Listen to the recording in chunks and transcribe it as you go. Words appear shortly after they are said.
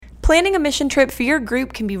Planning a mission trip for your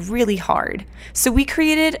group can be really hard, so we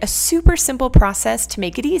created a super simple process to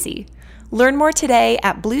make it easy. Learn more today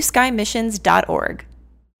at blueskymissions.org.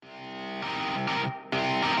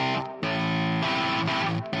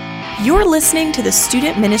 You're listening to the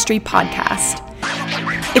Student Ministry Podcast.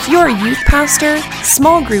 If you're a youth pastor,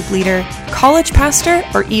 small group leader, college pastor,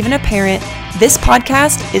 or even a parent, this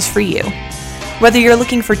podcast is for you. Whether you're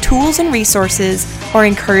looking for tools and resources or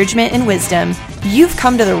encouragement and wisdom, you've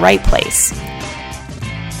come to the right place.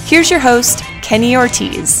 Here's your host, Kenny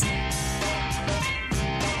Ortiz.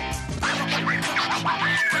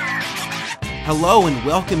 Hello and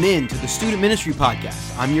welcome in to the Student Ministry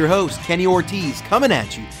Podcast. I'm your host, Kenny Ortiz, coming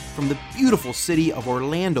at you from the beautiful city of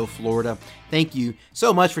Orlando, Florida. Thank you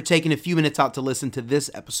so much for taking a few minutes out to listen to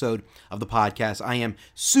this episode of the podcast. I am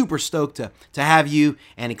super stoked to have you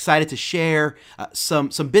and excited to share some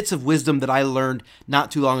bits of wisdom that I learned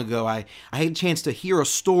not too long ago. I had a chance to hear a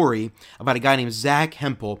story about a guy named Zack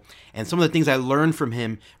Hample, and some of the things I learned from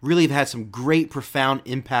him really have had some great, profound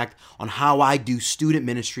impact on how I do student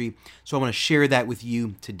ministry. So I want to share that with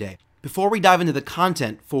you today. Before we dive into the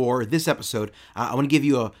content for this episode, I want to give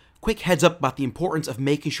you a quick heads up about the importance of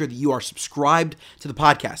making sure that you are subscribed to the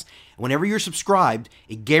podcast. Whenever you're subscribed,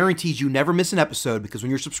 it guarantees you never miss an episode, because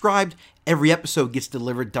when you're subscribed, every episode gets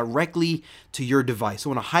delivered directly to your device.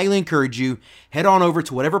 So I want to highly encourage you, head on over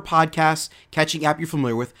to whatever podcast catching app you're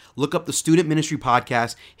familiar with, look up the Student Ministry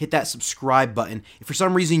Podcast, hit that subscribe button. If for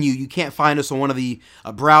some reason you can't find us on one of the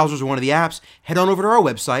browsers or one of the apps, head on over to our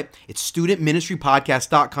website. It's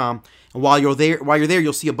studentministrypodcast.com. And while you're there,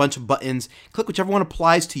 you'll see a bunch of buttons. Click whichever one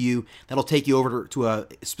applies to you. That'll take you over to a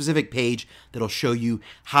specific page that'll show you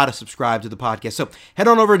how to subscribe to the podcast. So head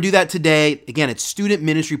on over and do that today. Again, it's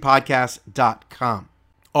studentministrypodcast.com.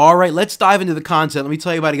 All right, let's dive into the content. Let me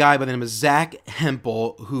tell you about a guy by the name of Zack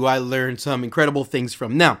Hample, who I learned some incredible things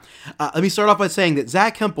from. Now, let me start off by saying that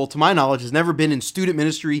Zack Hample, to my knowledge, has never been in student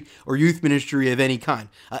ministry or youth ministry of any kind.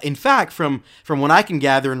 In fact, from what I can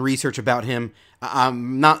gather and research about him,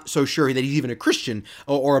 I'm not so sure that he's even a Christian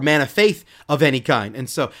or a man of faith of any kind. And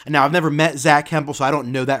so, now I've never met Zack Hample, so I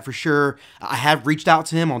don't know that for sure. I have reached out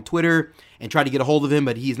to him on Twitter and tried to get a hold of him,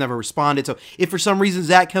 but he's never responded. So if for some reason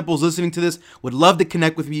Zack Hample is listening to this, would love to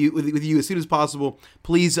connect with you as soon as possible,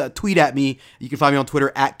 please tweet at me. You can find me on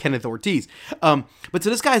Twitter at Kenneth Ortiz. But so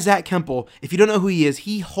this guy, Zack Hample, if you don't know who he is,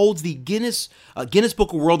 he holds the Guinness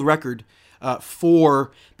Book of World Record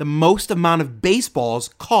for the most amount of baseballs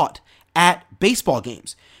caught at baseball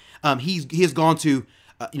games. He has gone to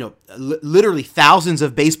literally thousands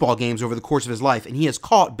of baseball games over the course of his life, and he has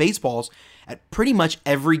caught baseballs at pretty much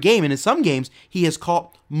every game. And in some games, he has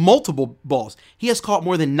caught multiple balls. He has caught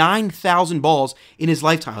more than 9,000 balls in his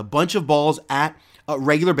lifetime, a bunch of balls at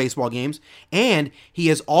regular baseball games, and he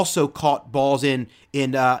has also caught balls in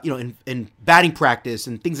batting practice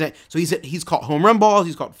and things like that. So he's caught home run balls,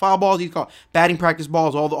 he's caught foul balls, he's caught batting practice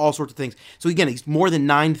balls, all sorts of things. So again, he's more than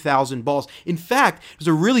 9,000 balls. In fact, there's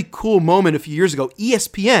a really cool moment a few years ago.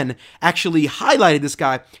 ESPN actually highlighted this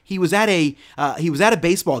guy. He was at a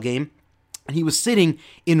baseball game, and he was sitting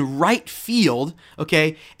in right field.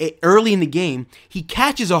 Okay, early in the game, he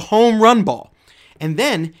catches a home run ball. And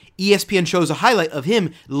then ESPN shows a highlight of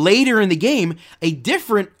him later in the game. A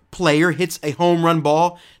different player hits a home run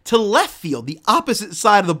ball to left field, the opposite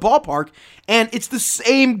side of the ballpark, and it's the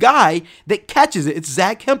same guy that catches it. It's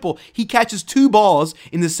Zack Hample. He catches two balls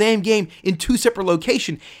in the same game in two separate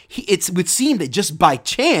locations. It would seem that just by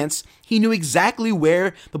chance, he knew exactly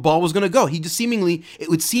where the ball was going to go. It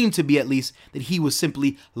would seem to be at least that he was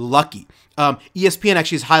simply lucky. ESPN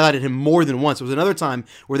actually has highlighted him more than once. There was another time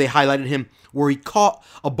where they highlighted him where he caught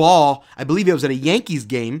a ball, I believe it was at a Yankees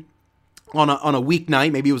game, on a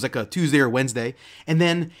weeknight, maybe it was like a Tuesday or Wednesday, and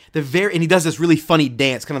then and he does this really funny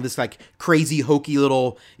dance, kind of this like crazy hokey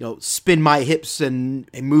little, spin my hips and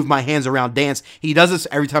move my hands around dance. He does this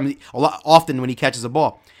every time, often when he catches a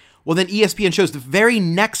ball. Well, then ESPN shows the very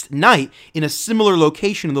next night in a similar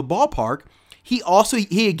location in the ballpark,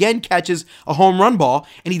 he again catches a home run ball,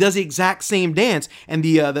 and he does the exact same dance. And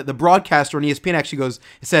the broadcaster on ESPN actually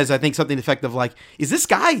says, I think something effective like, is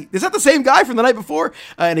that the same guy from the night before?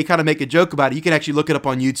 And they kind of make a joke about it. You can actually look it up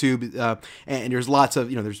on YouTube, and there's lots of,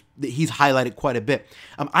 he's highlighted quite a bit.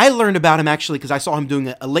 I learned about him actually because I saw him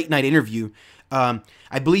doing a late night interview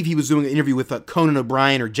I believe he was doing an interview with Conan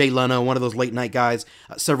O'Brien or Jay Leno, one of those late night guys,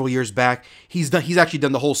 several years back. He's actually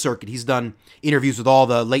done the whole circuit. He's done interviews with all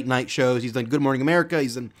the late night shows. He's done Good Morning America. I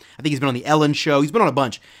think he's been on the Ellen Show. He's been on a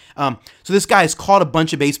bunch. So this guy has caught a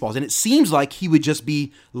bunch of baseballs, and it seems like he would just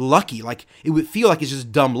be lucky. Like it would feel like it's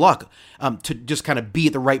just dumb luck to just kind of be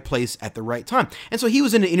at the right place at the right time. And so he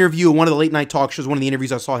was in an interview in one of the late night talk shows, one of the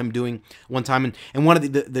interviews I saw him doing one time, and one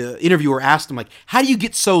of the interviewer asked him, like, how do you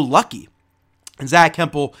get so lucky? And Zack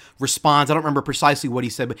Hample responds, I don't remember precisely what he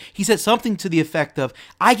said, but he said something to the effect of,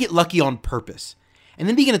 I get lucky on purpose. And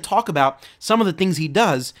then began to talk about some of the things he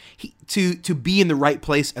does to be in the right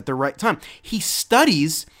place at the right time. He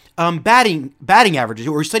studies batting averages,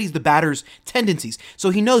 or he studies the batter's tendencies.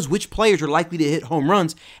 So he knows which players are likely to hit home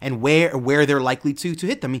runs and where they're likely to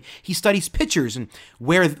hit them. He studies pitchers and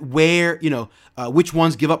where which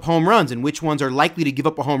ones give up home runs and which ones are likely to give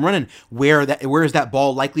up a home run and where is that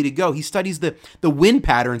ball likely to go. He studies the wind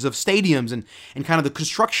patterns of stadiums and kind of the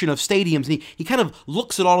construction of stadiums. And he kind of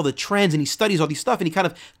looks at all of the trends and he studies all these stuff, and he kind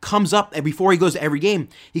of comes up, and before he goes to every game,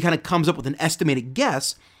 he kind of comes up with an estimated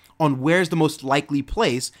guess on where's the most likely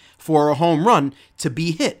place for a home run to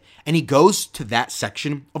be hit. And he goes to that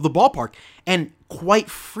section of the ballpark. And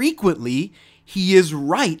quite frequently, he is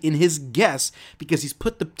right in his guess because he's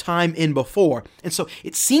put the time in before. And so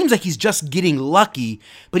it seems like he's just getting lucky,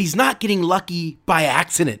 but he's not getting lucky by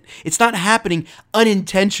accident. It's not happening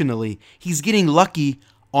unintentionally. He's getting lucky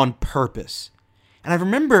on purpose. And I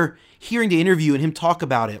remember hearing the interview and him talk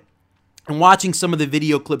about it, and watching some of the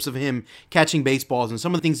video clips of him catching baseballs and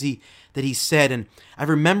some of the things that he said. And I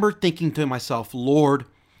remember thinking to myself, Lord,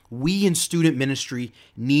 we in student ministry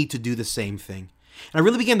need to do the same thing. And I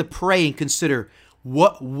really began to pray and consider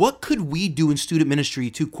what could we do in student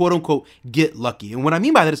ministry to quote unquote get lucky. And what I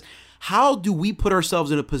mean by that is, how do we put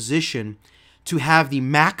ourselves in a position to have the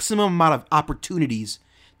maximum amount of opportunities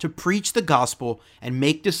to preach the gospel and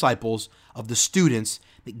make disciples of the students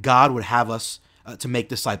that God would have us to make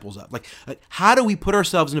disciples of? Like, how do we put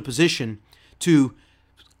ourselves in a position to,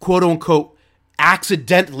 quote unquote,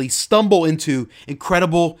 accidentally stumble into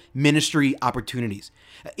incredible ministry opportunities?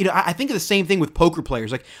 I think of the same thing with poker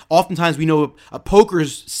players. Like, oftentimes we know poker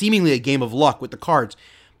is seemingly a game of luck with the cards.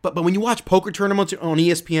 But when you watch poker tournaments on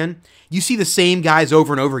ESPN, you see the same guys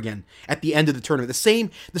over and over again at the end of the tournament.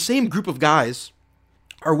 The same group of guys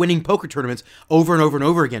are winning poker tournaments over and over and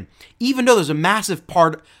over again. Even though there's a massive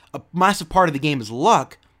part of the game is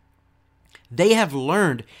luck, they have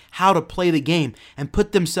learned how to play the game and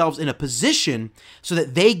put themselves in a position so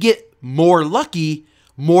that they get more lucky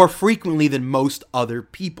more frequently than most other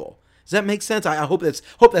people. Does that make sense? I hope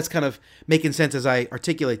that's kind of making sense as I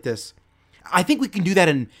articulate this. I think we can do that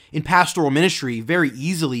in pastoral ministry very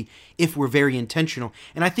easily if we're very intentional.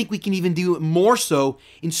 And I think we can even do it more so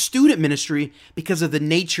in student ministry because of the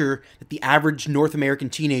nature that the average North American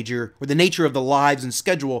teenager, or the nature of the lives and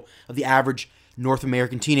schedule of the average North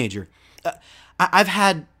American teenager. I've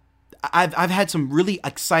had some really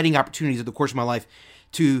exciting opportunities at the course of my life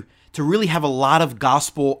to really have a lot of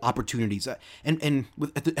gospel opportunities. And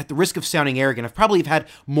at the risk of sounding arrogant, I've probably had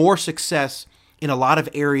more success in a lot of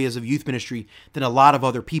areas of youth ministry than a lot of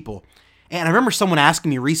other people. And I remember someone asking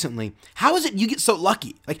me recently, how is it you get so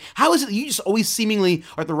lucky? Like, how is it that you just always seemingly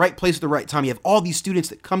are at the right place at the right time? You have all these students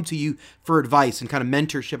that come to you for advice and kind of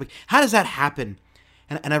mentorship. Like, how does that happen?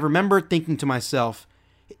 And I remember thinking to myself,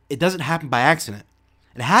 it doesn't happen by accident.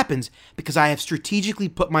 It happens because I have strategically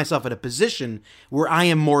put myself in a position where I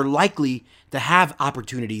am more likely to have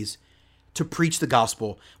opportunities to preach the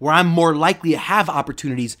gospel, where I'm more likely to have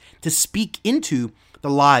opportunities to speak into the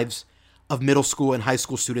lives of middle school and high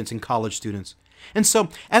school students and college students. And so,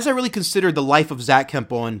 as I really considered the life of Zack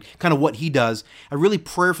Hample and kind of what he does, I really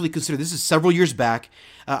prayerfully considered, this is several years back,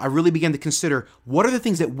 I really began to consider what are the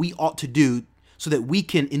things that we ought to do so that we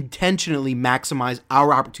can intentionally maximize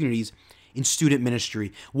our opportunities in student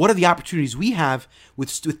ministry. What are the opportunities we have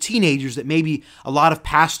with teenagers that maybe a lot of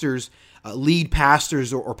pastors, lead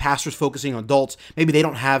pastors or pastors focusing on adults, maybe they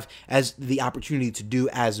don't have as the opportunity to do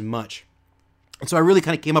as much. And so I really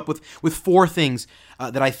kind of came up with four things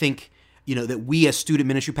that I think, that we as student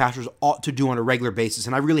ministry pastors ought to do on a regular basis.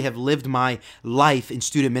 And I really have lived my life in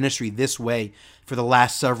student ministry this way for the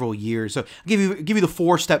last several years. So I'll give you the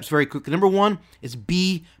 4 steps very quickly. Number 1 is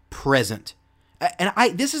be present.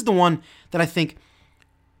 And this is the one that I think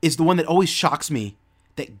is the one that always shocks me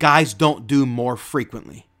that guys don't do more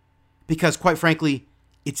frequently. Because quite frankly,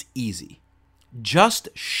 it's easy. Just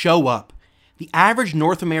show up. The average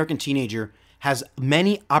North American teenager has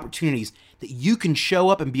many opportunities that you can show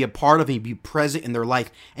up and be a part of and be present in their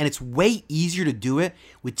life. And it's way easier to do it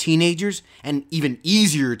with teenagers and even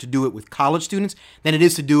easier to do it with college students than it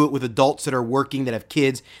is to do it with adults that are working, that have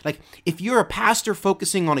kids. Like, if you're a pastor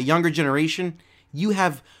focusing on a younger generation, you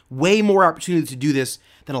have way more opportunity to do this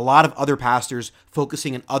than a lot of other pastors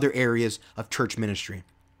focusing in other areas of church ministry.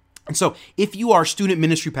 And so if you are a student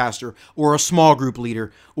ministry pastor or a small group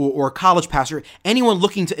leader or a college pastor, anyone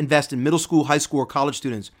looking to invest in middle school, high school, or college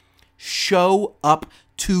students, show up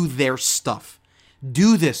to their stuff.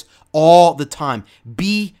 Do this all the time.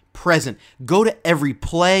 Be present. Go to every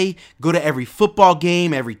play, go to every football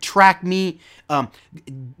game, every track meet. Go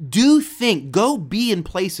be in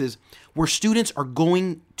places where students are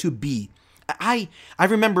going to be. I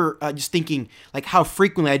remember just thinking like how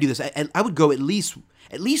frequently I do this. I would go at least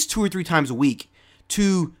 2 or 3 times a week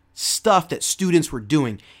to stuff that students were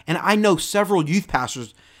doing. And I know several youth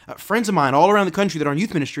pastors, friends of mine all around the country that are in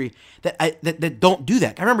youth ministry that don't do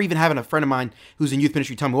that. I remember even having a friend of mine who's in youth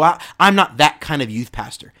ministry tell me, well, I'm not that kind of youth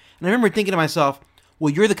pastor. And I remember thinking to myself,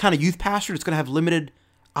 well, you're the kind of youth pastor that's going to have limited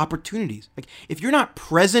opportunities. Like, if you're not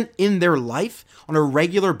present in their life on a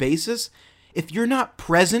regular basis, if you're not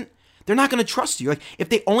present, they're not going to trust you. Like, if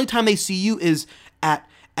the only time they see you is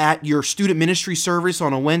at your student ministry service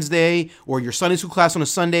on a Wednesday, or your Sunday school class on a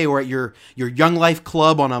Sunday, or at your Young Life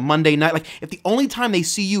Club on a Monday night, like, if the only time they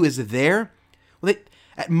see you is there, well,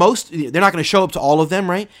 at most, they're not going to show up to all of them,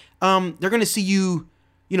 right? They're going to see you,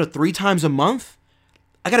 3 times a month.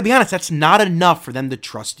 I got to be honest, that's not enough for them to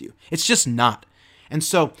trust you. It's just not. And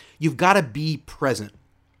so you've got to be present.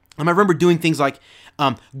 I remember doing things like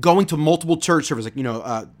going to multiple church services. Like,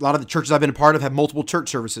 a lot of the churches I've been a part of have multiple church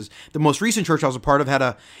services. The most recent church I was a part of had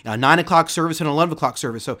a 9 o'clock service and an 11 o'clock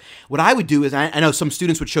service. So what I would do is, I know some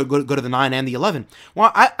students would go to the 9 and the 11.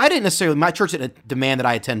 Well, I didn't necessarily, my church didn't demand that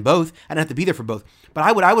I attend both. I didn't have to be there for both. But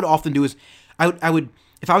I would often do is, I would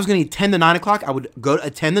if I was going to attend the 9 o'clock, I would go to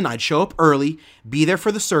attend the 9, show up early, be there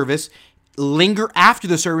for the service, linger after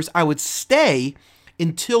the service. I would stay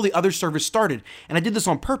until the other service started. And I did this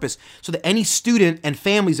on purpose so that any student and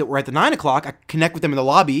families that were at the 9 o'clock, I could connect with them in the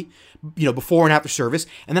lobby, before and after service.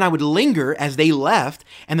 And then I would linger as they left.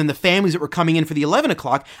 And then the families that were coming in for the 11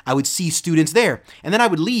 o'clock, I would see students there. And then I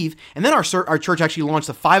would leave. And then our church actually launched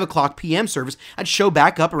the 5 o'clock p.m. service. I'd show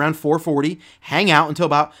back up around 4:40, hang out until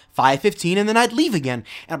about 5:15, and then I'd leave again.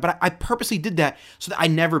 But I purposely did that so that I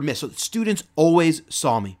never missed. So that students always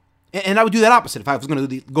saw me. And I would do that opposite. If I was going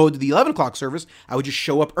to go to the 11 o'clock service, I would just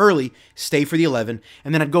show up early, stay for the 11,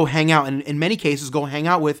 and then I'd go hang out. And in many cases, go hang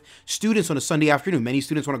out with students on a Sunday afternoon. Many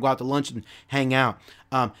students want to go out to lunch and hang out.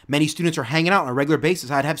 Many students are hanging out on a regular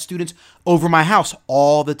basis. I'd have students over my house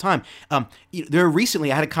all the time. Recently,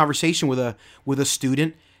 I had a conversation with a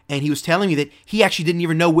student, and he was telling me that he actually didn't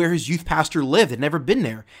even know where his youth pastor lived, had never been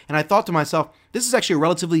there. And I thought to myself, this is actually a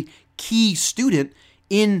relatively key student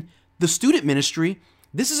in the student ministry.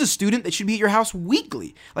 This is a student that should be at your house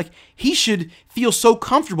weekly. Like, he should feel so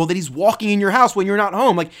comfortable that he's walking in your house when you're not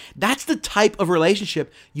home. Like, that's the type of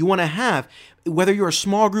relationship you want to have. Whether you're a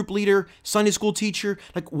small group leader, Sunday school teacher,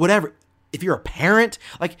 like whatever. If you're a parent,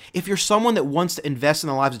 like if you're someone that wants to invest in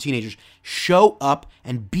the lives of teenagers, show up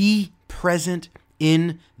and be present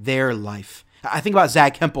in their life. I think about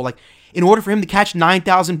Zack Hample. Like, in order for him to catch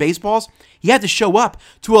 9,000 baseballs, he had to show up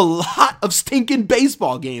to a lot of stinking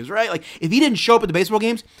baseball games, right? Like, if he didn't show up at the baseball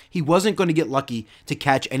games, he wasn't going to get lucky to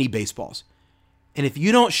catch any baseballs. And if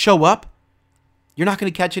you don't show up, you're not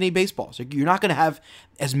going to catch any baseballs. You're not going to have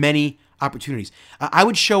as many opportunities. I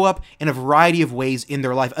would show up in a variety of ways in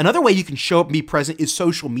their life. Another way you can show up and be present is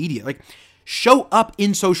social media. Like, show up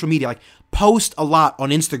in social media. Like, post a lot on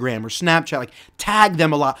Instagram or Snapchat, like tag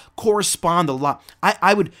them a lot, correspond a lot.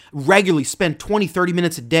 I would regularly spend 20, 30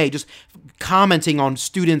 minutes a day just commenting on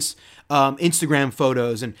students' Instagram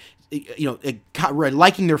photos and,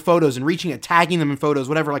 liking their photos and reaching out, tagging them in photos,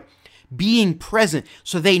 whatever, like being present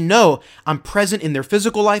so they know I'm present in their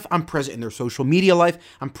physical life, I'm present in their social media life,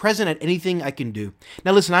 I'm present at anything I can do.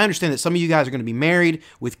 Now listen, I understand that some of you guys are going to be married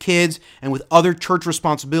with kids and with other church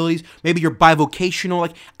responsibilities. Maybe you're bivocational.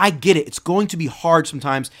 Like, I get it. It's going to be hard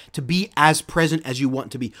sometimes to be as present as you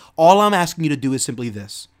want to be. All I'm asking you to do is simply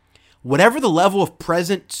this. Whatever the level of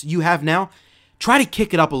presence you have now, try to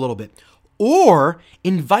kick it up a little bit or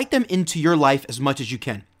invite them into your life as much as you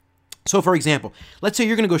can. So, for example, let's say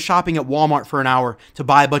you're going to go shopping at Walmart for an hour to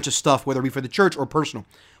buy a bunch of stuff, whether it be for the church or personal.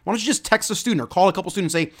 Why don't you just text a student or call a couple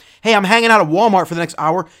students and say, hey, I'm hanging out at Walmart for the next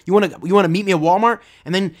hour. You want to meet me at Walmart?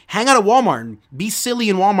 And then hang out at Walmart and be silly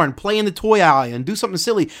in Walmart and play in the toy alley and do something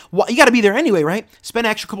silly. You got to be there anyway, right? Spend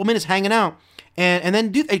an extra couple minutes hanging out. and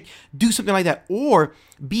then do something like that, or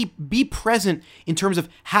be present in terms of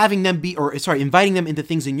having them inviting them into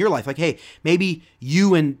things in your life. Like, hey, maybe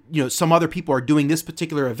you and some other people are doing this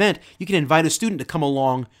particular event. You can invite a student to come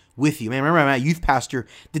along with you. Man, I remember my youth pastor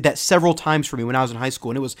did that several times for me when I was in high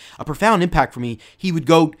school, and it was a profound impact for me. He's gonna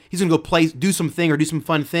go do something or do some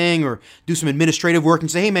fun thing or do some administrative work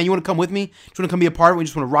and say, hey man, you want to come with me? Just want to come be a part of it? You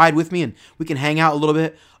just want to ride with me and we can hang out a little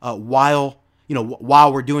bit while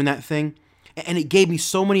we're doing that thing. And it gave me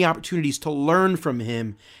so many opportunities to learn from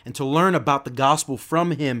him and to learn about the gospel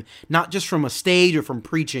from him, not just from a stage or from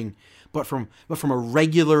preaching, but from a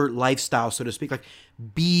regular lifestyle, so to speak. Like,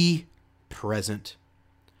 be present.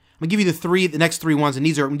 I'm gonna give you the next three ones, and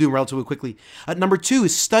these I'm gonna do them relatively quickly. Number 2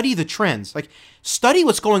 is study the trends. Like, study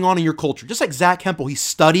what's going on in your culture. Just like Zack Hample, he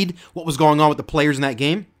studied what was going on with the players in that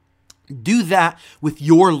game. Do that with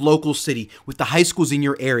your local city, with the high schools in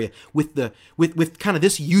your area, with kind of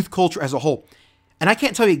this youth culture as a whole. And I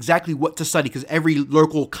can't tell you exactly what to study because every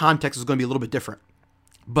local context is going to be a little bit different.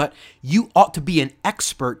 But you ought to be an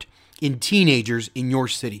expert in teenagers in your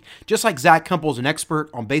city. Just like Zack Hample is an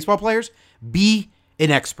expert on baseball players, be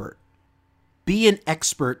an expert. Be an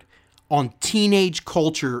expert on teenage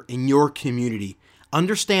culture in your community.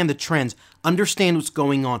 Understand the trends. Understand what's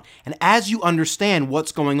going on. And as you understand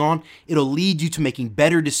what's going on, it'll lead you to making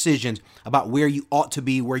better decisions about where you ought to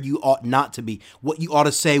be, where you ought not to be, what you ought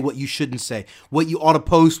to say, what you shouldn't say, what you ought to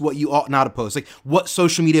post, what you ought not to post, like what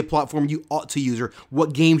social media platform you ought to use or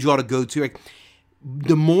what games you ought to go to. Like,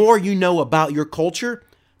 the more you know about your culture,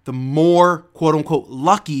 the more quote unquote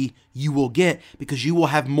lucky you will get because you will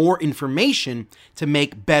have more information to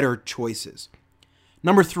make better choices.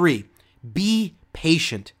 Number 3, be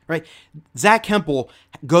patient, right? Zack Hample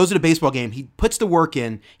goes to the baseball game. He puts the work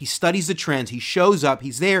in. He studies the trends. He shows up.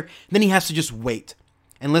 He's there. Then he has to just wait.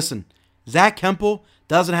 And listen, Zack Hample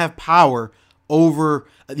doesn't have power over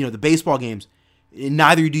the baseball games.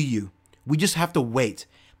 Neither do you. We just have to wait.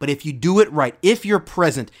 But if you do it right, if you're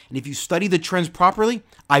present, and if you study the trends properly,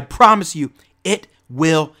 I promise you, it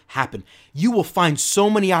will happen. You will find so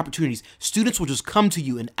many opportunities. Students will just come to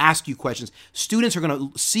you and ask you questions. Students are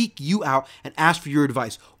going to seek you out and ask for your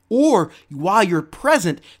advice. Or while you're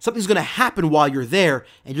present, something's going to happen while you're there,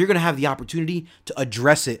 and you're going to have the opportunity to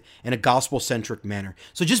address it in a gospel-centric manner.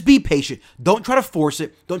 So just be patient. Don't try to force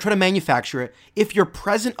it. Don't try to manufacture it. If you're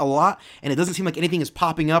present a lot and it doesn't seem like anything is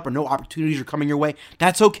popping up or no opportunities are coming your way,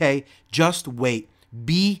 that's okay. Just wait.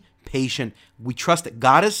 Be patient. We trust that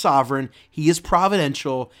God is sovereign. He is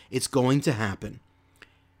providential. It's going to happen.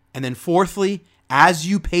 And then fourthly, as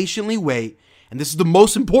you patiently wait, and this is the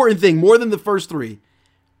most important thing, more than the first 3,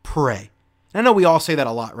 pray. And I know we all say that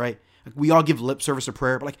a lot, right? Like, we all give lip service to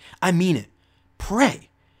prayer, but I mean it. Pray.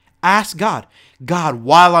 Ask God,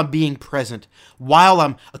 while I'm being present, while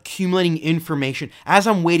I'm accumulating information, as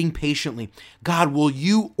I'm waiting patiently, God, will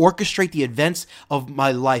you orchestrate the events of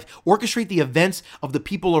my life, orchestrate the events of the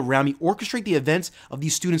people around me, orchestrate the events of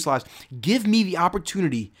these students' lives. Give me the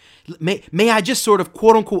opportunity. May I just sort of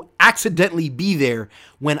quote unquote accidentally be there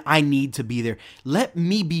when I need to be there. Let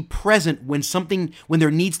me be present when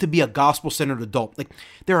there needs to be a gospel-centered adult. Like,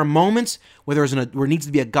 there are moments where there needs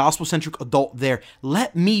to be a gospel-centric adult there.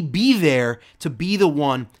 Let me be there to be the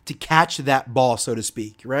one to catch that ball, so to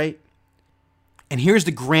speak, right? And here's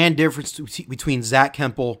the grand difference between Zack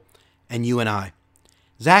Hample and you and I.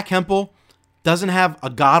 Zack Hample doesn't have a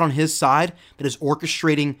God on his side that is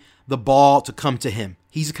orchestrating the ball to come to him.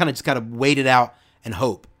 He's kind of just got to wait it out and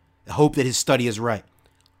hope that his study is right.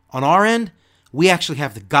 On our end, we actually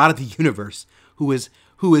have the God of the universe who is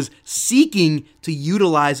seeking to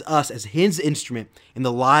utilize us as his instrument in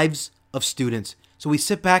the lives of students. So we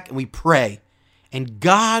sit back and we pray, and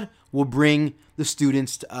God will bring the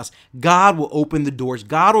students to us. God will open the doors.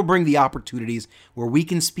 God will bring the opportunities where we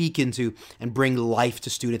can speak into and bring life to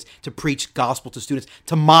students, to preach gospel to students,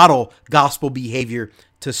 to model gospel behavior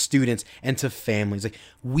to students and to families. Like,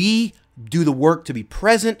 we do the work to be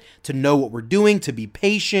present, to know what we're doing, to be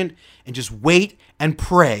patient, and just wait and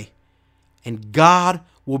pray. And God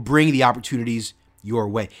will bring the opportunities your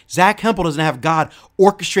way. Zack Hample doesn't have God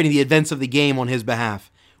orchestrating the events of the game on his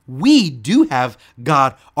behalf. We do have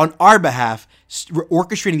God on our behalf,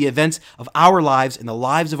 orchestrating the events of our lives and the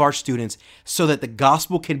lives of our students so that the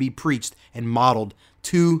gospel can be preached and modeled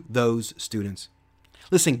to those students.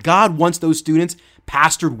 Listen, God wants those students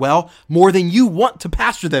pastored well more than you want to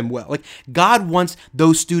pastor them well. Like, God wants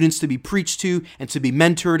those students to be preached to and to be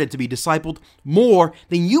mentored and to be discipled more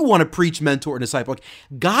than you want to preach, mentor, and disciple. Like,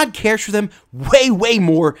 God cares for them way, way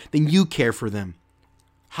more than you care for them.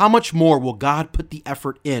 How much more will God put the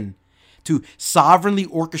effort in to sovereignly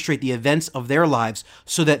orchestrate the events of their lives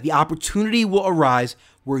so that the opportunity will arise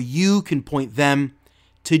where you can point them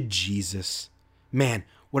to Jesus. Man,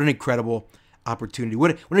 what an incredible opportunity.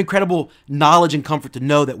 What an incredible knowledge and comfort to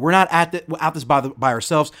know that we're not out this by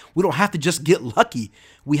ourselves. We don't have to just get lucky.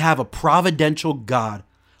 We have a providential God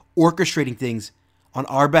orchestrating things on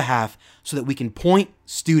our behalf so that we can point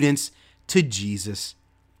students to Jesus.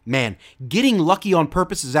 Man, getting lucky on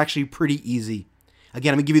purpose is actually pretty easy.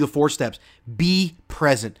 Again, I'm going to give you the 4 steps. Be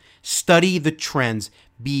present. Study the trends.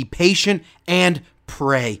 Be patient and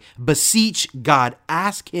pray. Beseech God.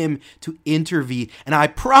 Ask Him to intervene. And I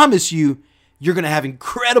promise you, you're going to have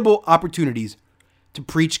incredible opportunities to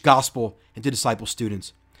preach gospel and to disciple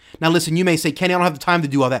students. Now listen, you may say, Kenny, I don't have the time to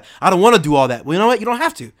do all that. I don't want to do all that. Well, you know what? You don't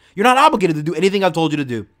have to. You're not obligated to do anything I've told you to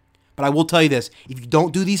do. But I will tell you this. If you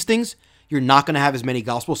don't do these things, you're not going to have as many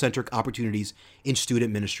gospel-centric opportunities in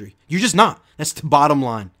student ministry. You're just not. That's the bottom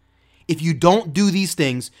line. If you don't do these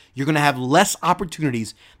things, you're going to have less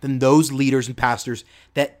opportunities than those leaders and pastors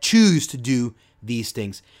that choose to do these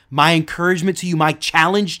things. My encouragement to you, my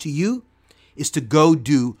challenge to you is to go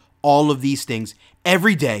do all of these things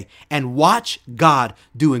every day and watch God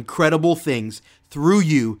do incredible things through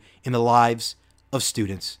you in the lives of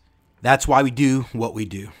students. That's why we do what we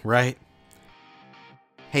do, right?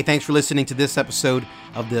 Hey, thanks for listening to this episode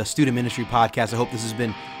of the Student Ministry Podcast. I hope this has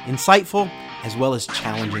been insightful as well as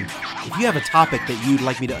challenging. If you have a topic that you'd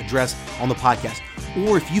like me to address on the podcast,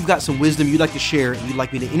 or if you've got some wisdom you'd like to share and you'd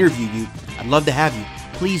like me to interview you, I'd love to have you.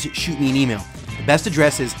 Please shoot me an email. The best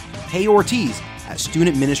address is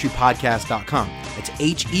heyortiz@studentministrypodcast.com. It's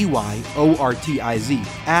HEYORTIZ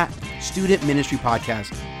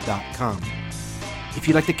 @studentministrypodcast.com. If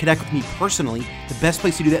you'd like to connect with me personally, the best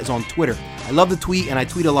place to do that is on Twitter. I love to tweet and I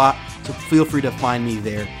tweet a lot, so feel free to find me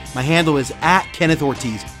there. My handle is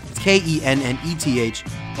 @KennethOrtiz. It's KENNETHORTIZ.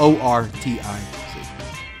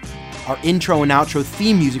 Our intro and outro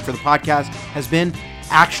theme music for the podcast has been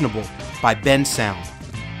Actionable by Ben Sound.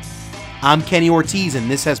 I'm Kenny Ortiz, and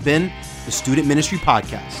this has been the Student Ministry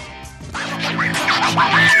Podcast.